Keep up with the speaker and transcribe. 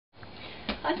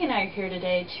Honey and I are here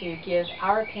today to give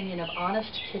our opinion of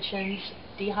Honest Kitchen's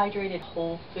dehydrated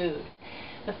whole food.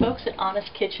 The folks at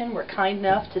Honest Kitchen were kind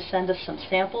enough to send us some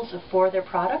samples of 4 of their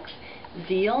products: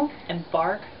 Zeal,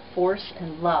 Embark, Force,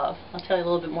 and Love. I'll tell you a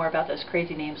little bit more about those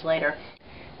crazy names later.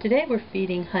 Today we're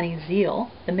feeding Honey Zeal.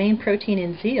 The main protein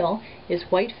in Zeal is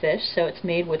whitefish, so it's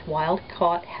made with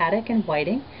wild-caught haddock and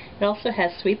whiting. It also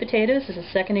has sweet potatoes as a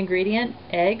second ingredient,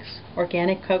 eggs,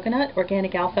 organic coconut,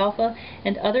 organic alfalfa,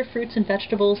 and other fruits and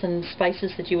vegetables and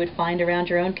spices that you would find around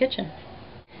your own kitchen.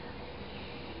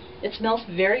 It smells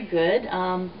very good.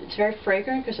 It's very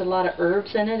fragrant because there's a lot of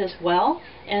herbs in it as well,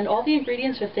 and all the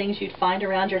ingredients are things you'd find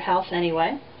around your house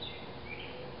anyway.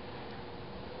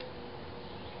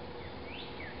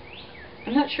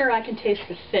 I'm not sure I can taste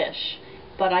the fish,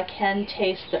 but I can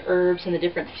taste the herbs and the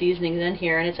different seasonings in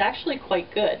here, and it's actually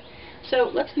quite good. So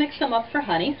let's mix them up for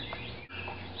Honey.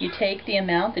 You take the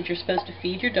amount that you're supposed to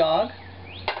feed your dog,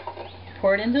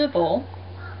 pour it into the bowl.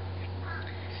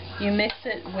 You mix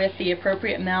it with the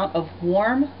appropriate amount of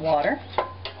warm water.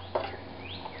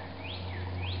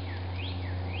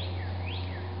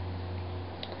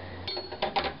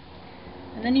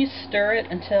 And then you stir it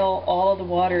until all of the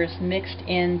water is mixed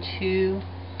into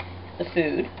the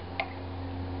food.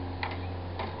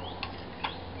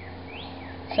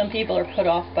 Some people are put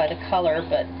off by the color,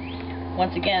 but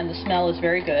once again, the smell is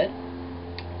very good.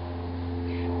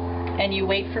 And you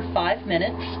wait for 5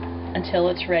 minutes until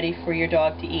it's ready for your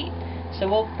dog to eat. So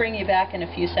we'll bring you back in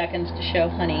a few seconds to show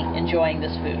Honey enjoying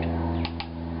this food.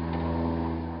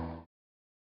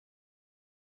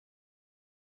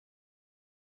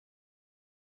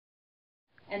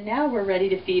 And now we're ready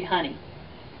to feed Honey.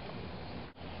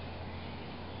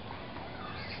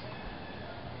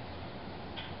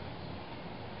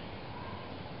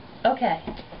 Okay.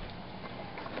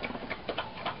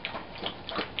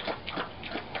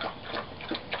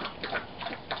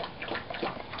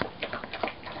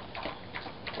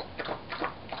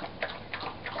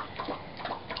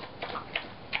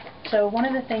 So one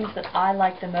of the things that I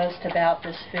like the most about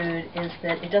this food is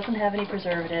that it doesn't have any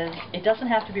preservatives, it doesn't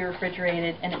have to be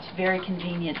refrigerated, and it's very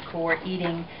convenient for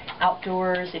eating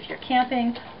outdoors if you're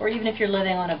camping or even if you're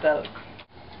living on a boat.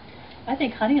 I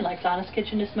think Honey likes Honest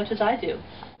Kitchen as much as I do.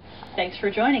 Thanks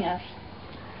for joining us.